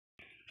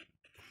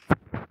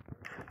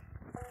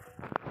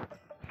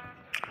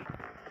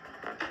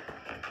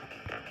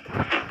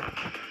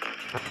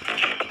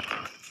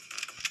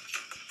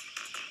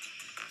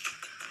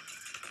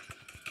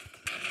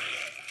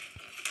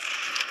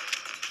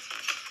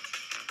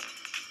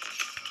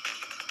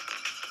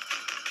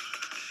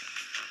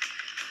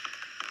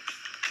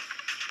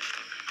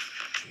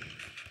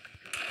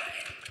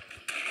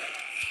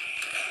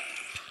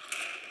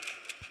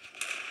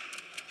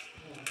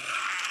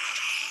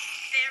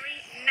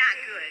not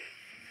good.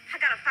 I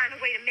gotta find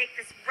a way to make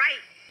this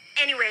right.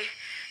 Anyway,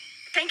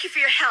 thank you for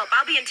your help.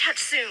 I'll be in touch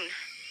soon.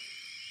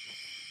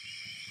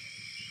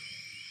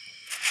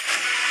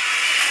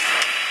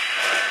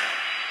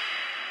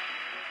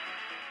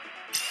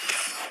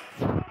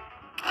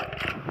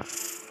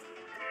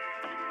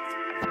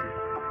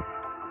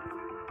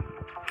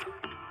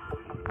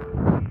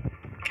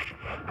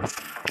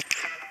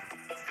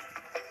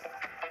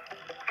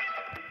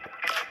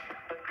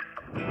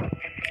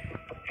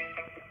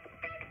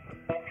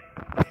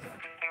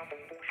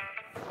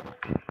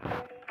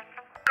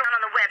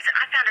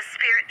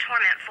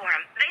 Torment for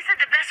him. They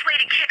said the best way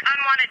to kick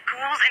unwanted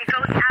ghouls and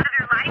ghosts out of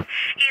your life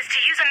is to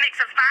use a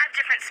mix of 5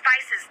 different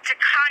spices to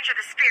conjure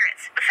the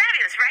spirits.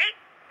 Fabulous, right?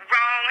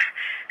 Wrong.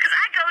 Because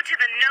I go to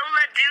the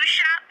Nola Do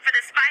shop for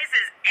the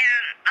spices,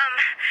 and,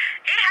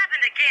 it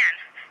happened again.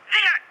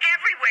 They are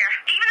everywhere.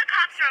 Even the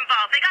cops are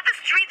involved. They got the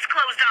streets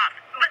closed off,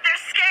 but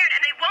they're scared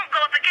and they won't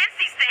go up against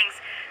these things.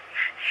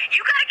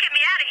 You gotta get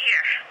me out of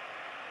here.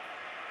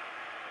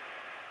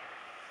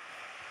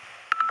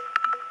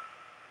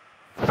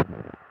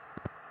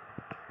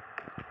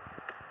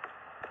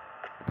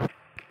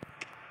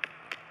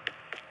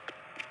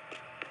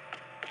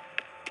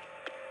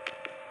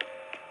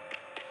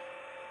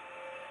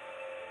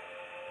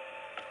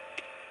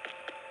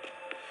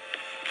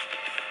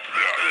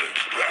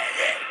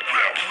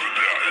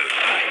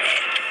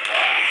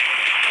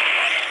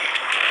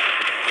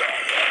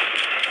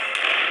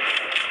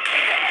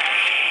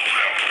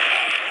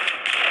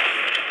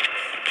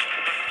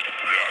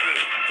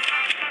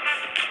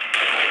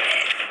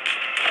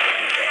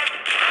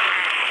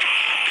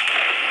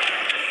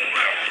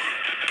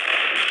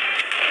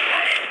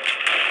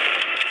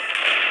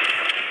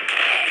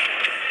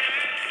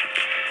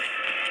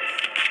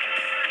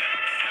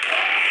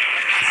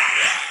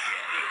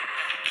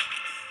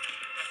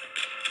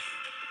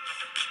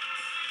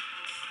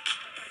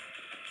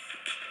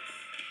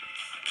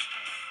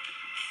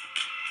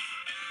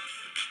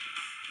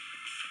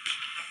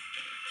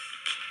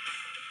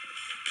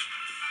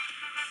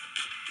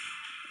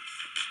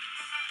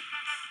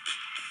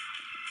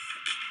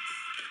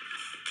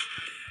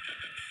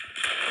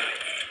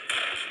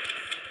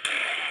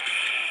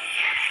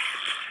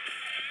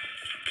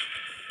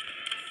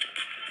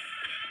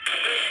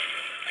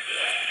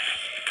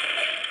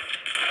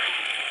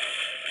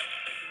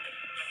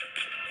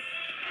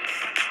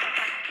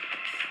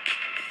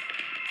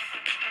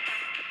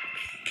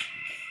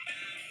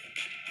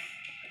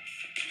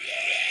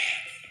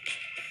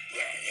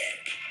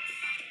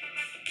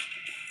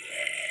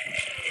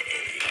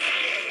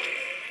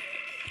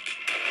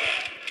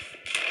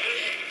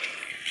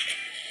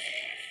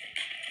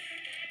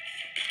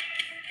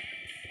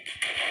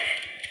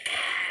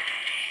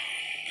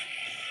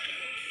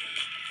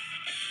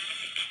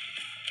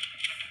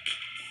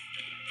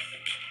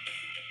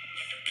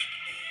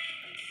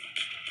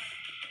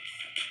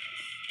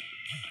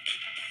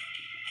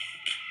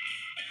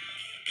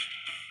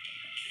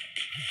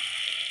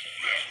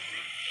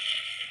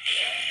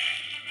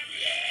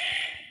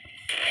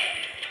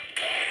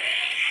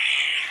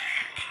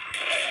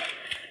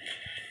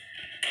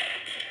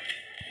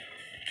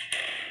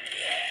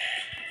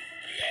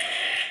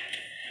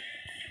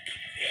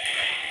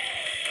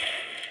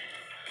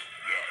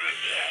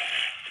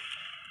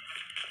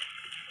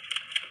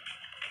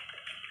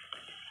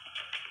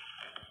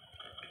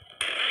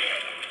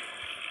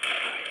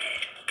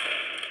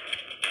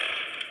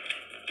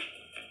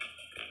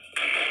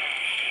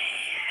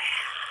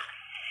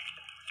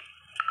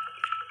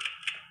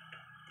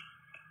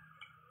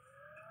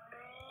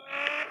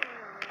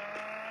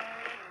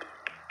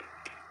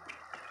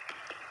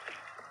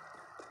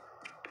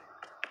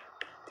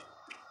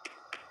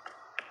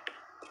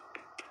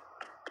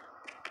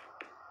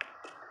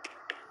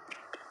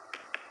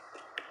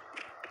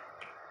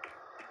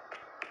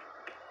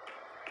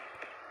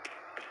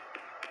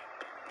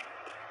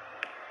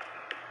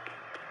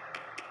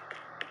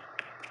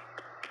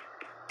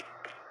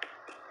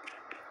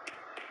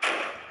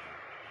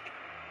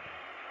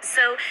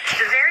 So,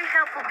 the very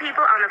helpful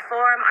people on the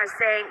forum are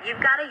saying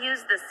you've got to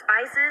use the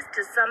spices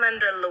to summon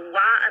the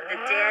Loa of the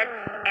dead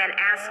and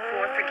ask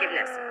for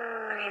forgiveness.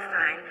 Okay,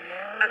 fine.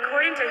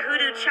 According to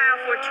Hoodoo Child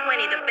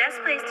 420, the best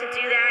place to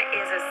do that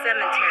is a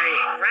cemetery.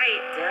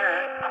 Right,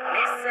 duh.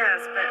 Makes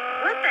sense, but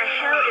what the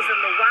hell is a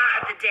Loa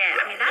of the dead?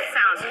 I mean, that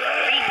sounds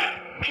creepy.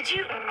 Could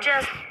you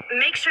just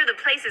make sure the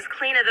place is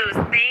clean of those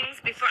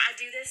things before I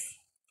do this?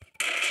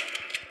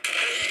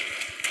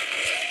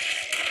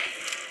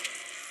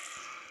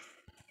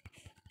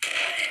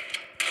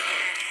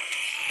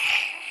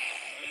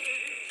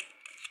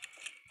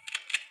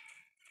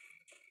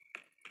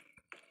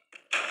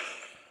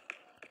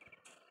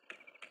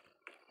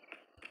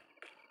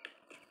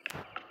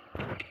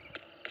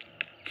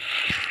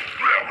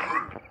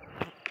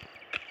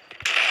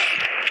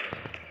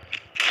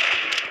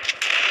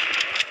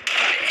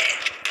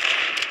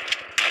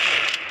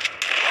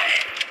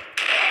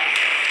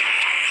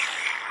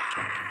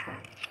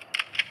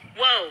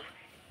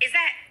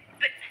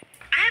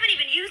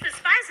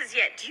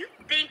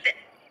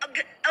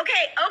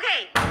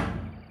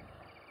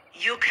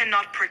 You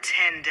cannot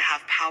pretend to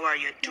have power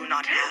you do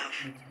not have.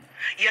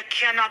 You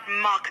cannot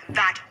mock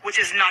that which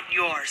is not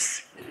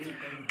yours.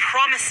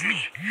 Promise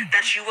me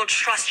that you will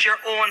trust your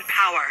own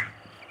power.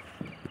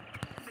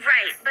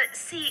 Right, but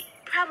see,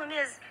 problem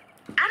is,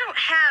 I don't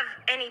have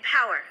any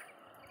power.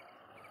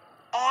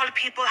 All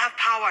people have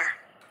power,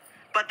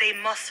 but they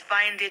must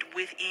find it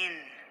within.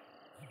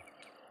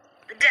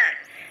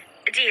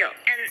 Done. Deal.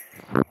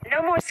 And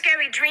no more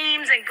scary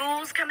dreams and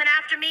ghouls coming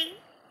after me?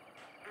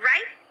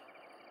 Right?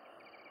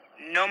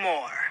 No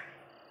more.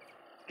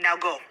 Now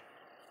go.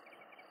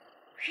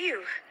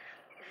 Phew.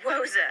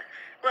 Woza.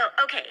 Well,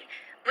 okay.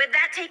 With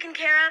that taken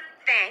care of,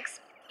 thanks.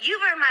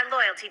 You've earned my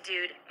loyalty,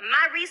 dude.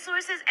 My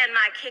resources and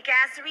my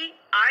kickassery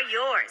are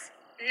yours.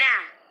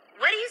 Now,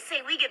 what do you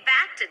say we get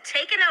back to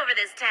taking over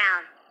this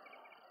town?